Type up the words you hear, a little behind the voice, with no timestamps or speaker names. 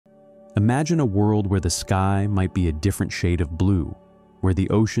Imagine a world where the sky might be a different shade of blue, where the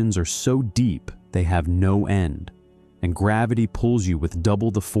oceans are so deep they have no end, and gravity pulls you with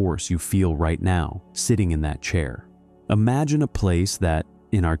double the force you feel right now, sitting in that chair. Imagine a place that,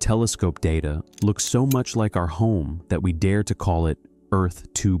 in our telescope data, looks so much like our home that we dare to call it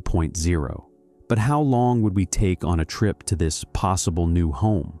Earth 2.0. But how long would we take on a trip to this possible new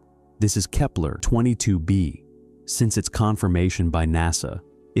home? This is Kepler 22b. Since its confirmation by NASA,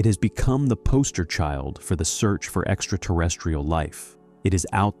 it has become the poster child for the search for extraterrestrial life. It is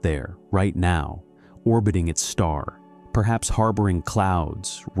out there, right now, orbiting its star, perhaps harboring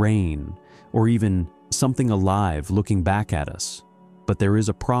clouds, rain, or even something alive looking back at us. But there is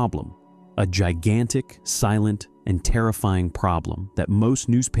a problem, a gigantic, silent, and terrifying problem that most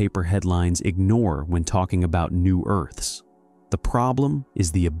newspaper headlines ignore when talking about new Earths. The problem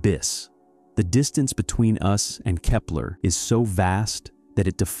is the abyss. The distance between us and Kepler is so vast that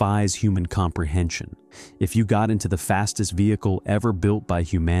it defies human comprehension. If you got into the fastest vehicle ever built by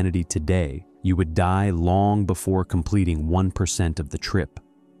humanity today, you would die long before completing 1% of the trip.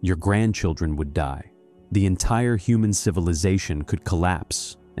 Your grandchildren would die. The entire human civilization could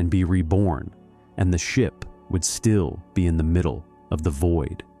collapse and be reborn, and the ship would still be in the middle of the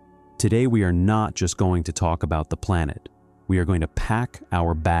void. Today we are not just going to talk about the planet. We are going to pack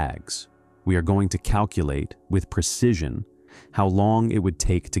our bags. We are going to calculate with precision how long it would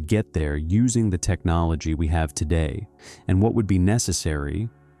take to get there using the technology we have today, and what would be necessary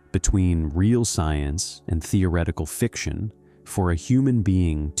between real science and theoretical fiction for a human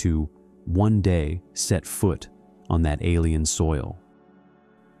being to one day set foot on that alien soil.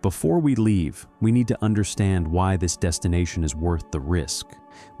 Before we leave, we need to understand why this destination is worth the risk.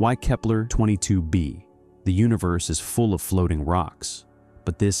 Why Kepler 22b? The universe is full of floating rocks,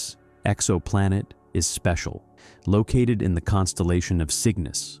 but this exoplanet is special. Located in the constellation of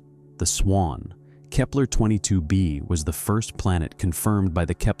Cygnus, the Swan, Kepler 22b was the first planet confirmed by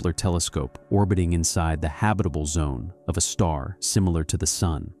the Kepler telescope orbiting inside the habitable zone of a star similar to the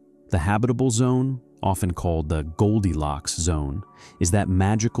Sun. The habitable zone, often called the Goldilocks zone, is that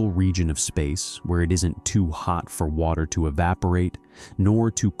magical region of space where it isn't too hot for water to evaporate,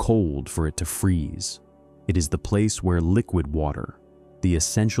 nor too cold for it to freeze. It is the place where liquid water, the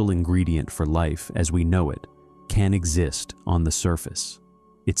essential ingredient for life as we know it, can exist on the surface.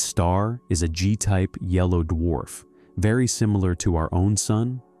 Its star is a G-type yellow dwarf, very similar to our own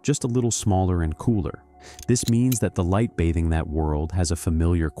sun, just a little smaller and cooler. This means that the light bathing that world has a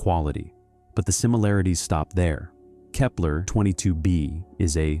familiar quality, but the similarities stop there. Kepler 22b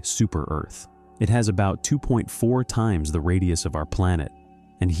is a super-Earth. It has about 2.4 times the radius of our planet,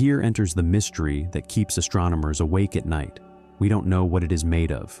 and here enters the mystery that keeps astronomers awake at night. We don't know what it is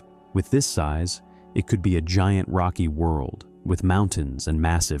made of. With this size, it could be a giant rocky world with mountains and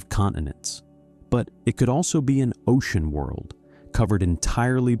massive continents. But it could also be an ocean world, covered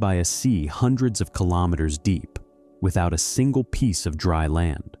entirely by a sea hundreds of kilometers deep, without a single piece of dry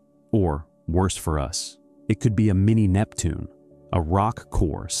land. Or, worse for us, it could be a mini Neptune, a rock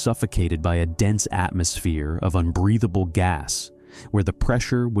core suffocated by a dense atmosphere of unbreathable gas, where the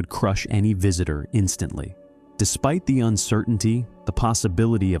pressure would crush any visitor instantly. Despite the uncertainty, the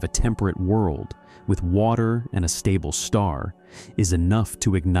possibility of a temperate world with water and a stable star is enough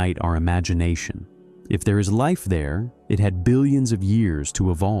to ignite our imagination. If there is life there, it had billions of years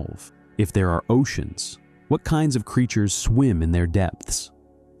to evolve. If there are oceans, what kinds of creatures swim in their depths?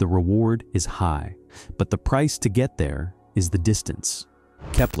 The reward is high, but the price to get there is the distance.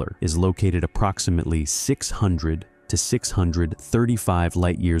 Kepler is located approximately 600 to 635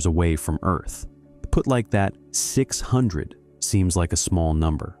 light-years away from Earth. Put like that, 600 seems like a small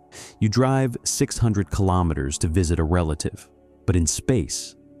number. You drive 600 kilometers to visit a relative. But in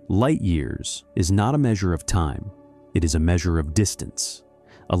space, light years is not a measure of time. It is a measure of distance.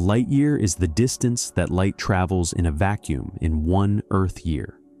 A light year is the distance that light travels in a vacuum in 1 Earth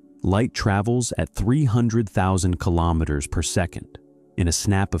year. Light travels at 300,000 kilometers per second. In a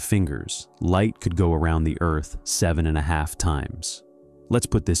snap of fingers, light could go around the Earth 7.5 times. Let's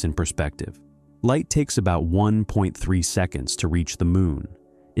put this in perspective. Light takes about 1.3 seconds to reach the moon.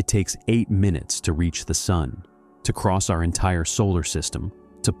 It takes 8 minutes to reach the sun. To cross our entire solar system,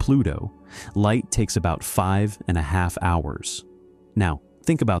 to Pluto, light takes about 5.5 hours. Now,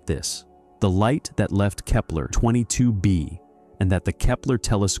 think about this. The light that left Kepler 22b and that the Kepler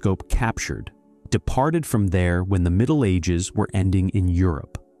telescope captured departed from there when the Middle Ages were ending in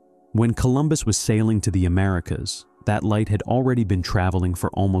Europe. When Columbus was sailing to the Americas, that light had already been traveling for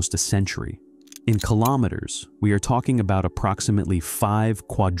almost a century. In kilometers, we are talking about approximately 5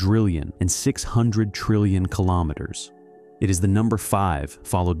 quadrillion and 600 trillion kilometers. It is the number 5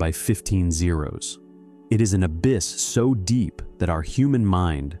 followed by 15 zeros. It is an abyss so deep that our human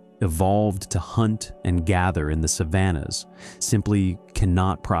mind, evolved to hunt and gather in the savannas, simply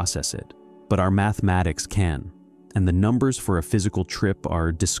cannot process it. But our mathematics can, and the numbers for a physical trip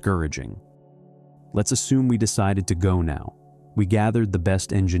are discouraging. Let's assume we decided to go now. We gathered the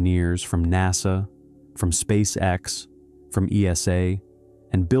best engineers from NASA, from SpaceX, from ESA,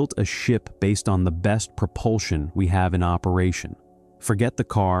 and built a ship based on the best propulsion we have in operation. Forget the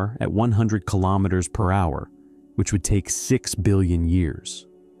car at 100 kilometers per hour, which would take 6 billion years.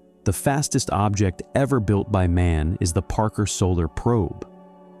 The fastest object ever built by man is the Parker Solar Probe.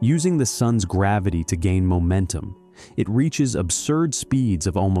 Using the sun's gravity to gain momentum, it reaches absurd speeds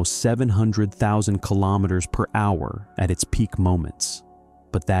of almost 700,000 kilometers per hour at its peak moments.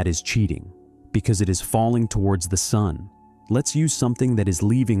 But that is cheating, because it is falling towards the sun. Let's use something that is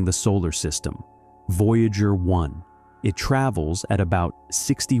leaving the solar system, Voyager 1. It travels at about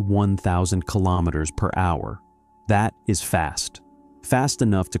 61,000 kilometers per hour. That is fast. Fast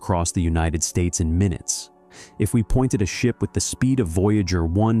enough to cross the United States in minutes. If we pointed a ship with the speed of Voyager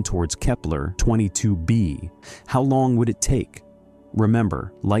 1 towards Kepler 22b, how long would it take?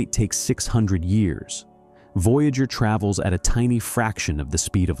 Remember, light takes 600 years. Voyager travels at a tiny fraction of the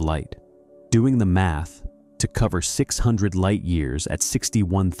speed of light. Doing the math, to cover 600 light years at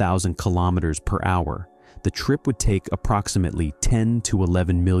 61,000 kilometers per hour, the trip would take approximately 10 to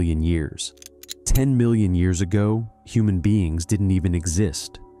 11 million years. 10 million years ago, human beings didn't even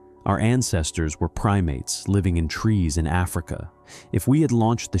exist. Our ancestors were primates living in trees in Africa. If we had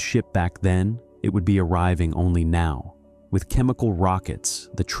launched the ship back then, it would be arriving only now. With chemical rockets,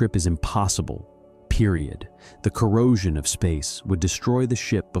 the trip is impossible. Period. The corrosion of space would destroy the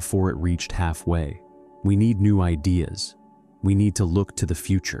ship before it reached halfway. We need new ideas. We need to look to the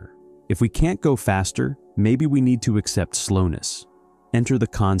future. If we can't go faster, maybe we need to accept slowness. Enter the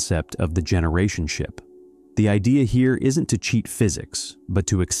concept of the generation ship. The idea here isn't to cheat physics, but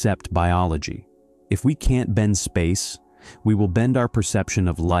to accept biology. If we can't bend space, we will bend our perception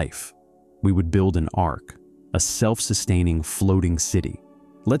of life. We would build an ark, a self-sustaining floating city.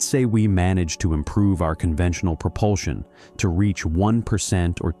 Let's say we manage to improve our conventional propulsion to reach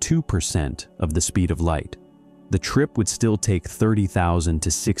 1% or 2% of the speed of light. The trip would still take 30,000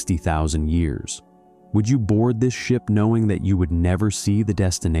 to 60,000 years. Would you board this ship knowing that you would never see the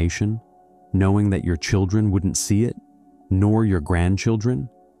destination? Knowing that your children wouldn't see it? Nor your grandchildren?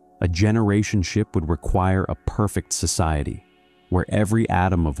 A generation ship would require a perfect society, where every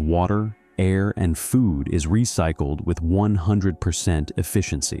atom of water, air, and food is recycled with 100%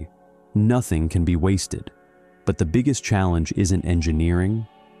 efficiency. Nothing can be wasted. But the biggest challenge isn't engineering,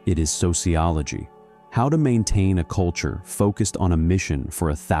 it is sociology. How to maintain a culture focused on a mission for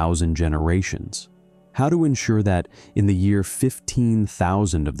 1,000 generations. How to ensure that in the year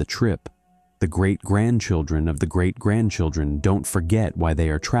 15,000 of the trip, the great-grandchildren of the great-grandchildren don't forget why they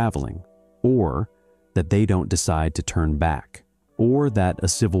are traveling, or that they don't decide to turn back, or that a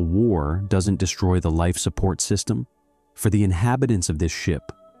civil war doesn't destroy the life support system. For the inhabitants of this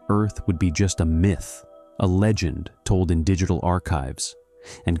ship, Earth would be just a myth, a legend told in digital archives,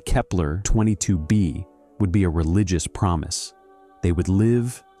 and Kepler 22b would be a religious promise. They would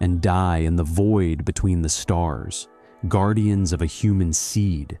live and die in the void between the stars, guardians of a human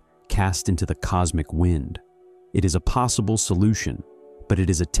seed cast into the cosmic wind. It is a possible solution, but it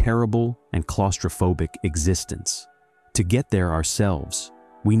is a terrible and claustrophobic existence. To get there ourselves,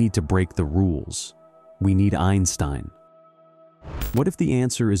 we need to break the rules. We need Einstein. What if the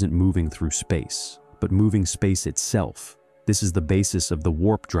answer isn't moving through space, but moving space itself? This is the basis of the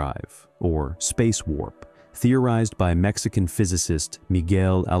warp drive, or space warp, theorized by Mexican physicist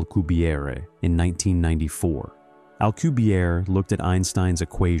Miguel Alcubierre in 1994. Alcubierre looked at Einstein's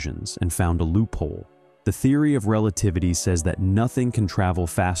equations and found a loophole. The theory of relativity says that nothing can travel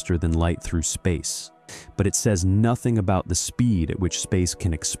faster than light through space, but it says nothing about the speed at which space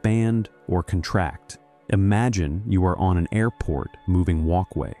can expand or contract. Imagine you are on an airport moving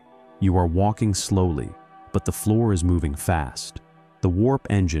walkway. You are walking slowly, but the floor is moving fast. The warp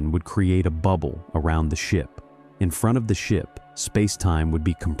engine would create a bubble around the ship. In front of the ship, space-time would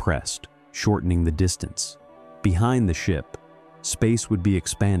be compressed, shortening the distance. Behind the ship, space would be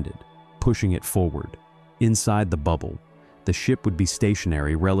expanded, pushing it forward. Inside the bubble, the ship would be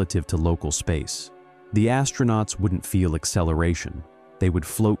stationary relative to local space. The astronauts wouldn't feel acceleration. They would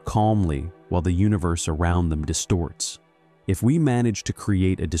float calmly while the universe around them distorts. If we manage to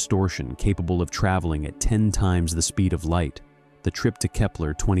create a distortion capable of traveling at 10 times the speed of light, the trip to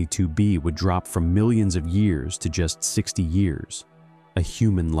Kepler 22b would drop from millions of years to just 60 years, a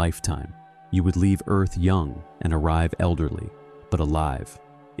human lifetime. You would leave Earth young and arrive elderly, but alive.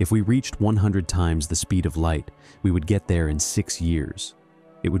 If we reached 100 times the speed of light, we would get there in 6 years.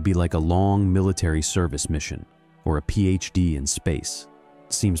 It would be like a long military service mission, or a PhD in space.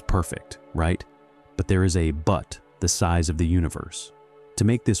 Seems perfect, right? But there is a but the size of the universe. To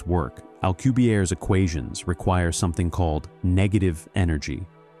make this work, Alcubierre's equations require something called negative energy,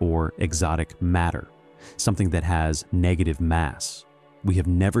 or exotic matter, something that has negative mass. We have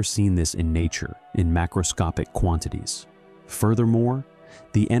never seen this in nature in macroscopic quantities. Furthermore,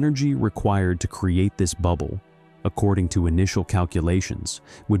 the energy required to create this bubble, according to initial calculations,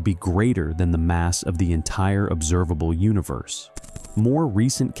 would be greater than the mass of the entire observable universe. More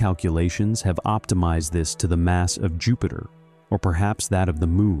recent calculations have optimized this to the mass of Jupiter, or perhaps that of the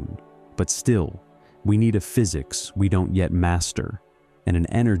Moon, but still, we need a physics we don't yet master, and an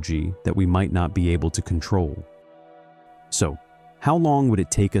energy that we might not be able to control. So, how long would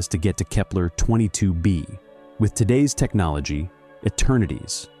it take us to get to Kepler 22b? With today's technology,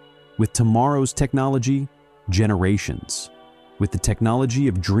 eternities. With tomorrow's technology, generations. With the technology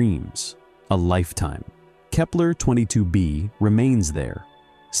of dreams, a lifetime. Kepler 22b remains there,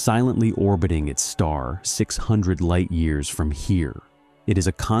 silently orbiting its star 600 light-years from here. It is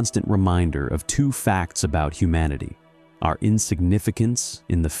a constant reminder of two facts about humanity: our insignificance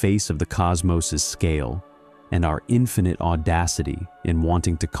in the face of the cosmos's scale, and our infinite audacity in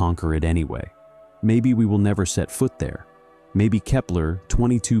wanting to conquer it anyway. Maybe we will never set foot there. Maybe Kepler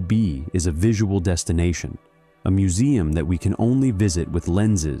 22b is a visual destination, a museum that we can only visit with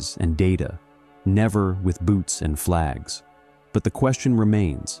lenses and data, never with boots and flags. But the question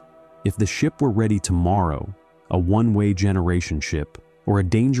remains, if the ship were ready tomorrow, a one-way generation ship, or a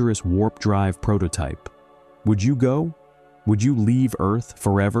dangerous warp drive prototype, would you go? Would you leave Earth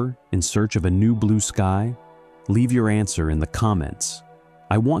forever in search of a new blue sky? Leave your answer in the comments.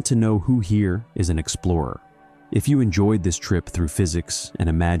 I want to know who here is an explorer. If you enjoyed this trip through physics and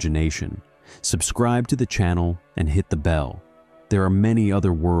imagination, subscribe to the channel and hit the bell. There are many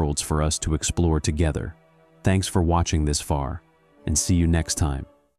other worlds for us to explore together. Thanks for watching this far, and see you next time.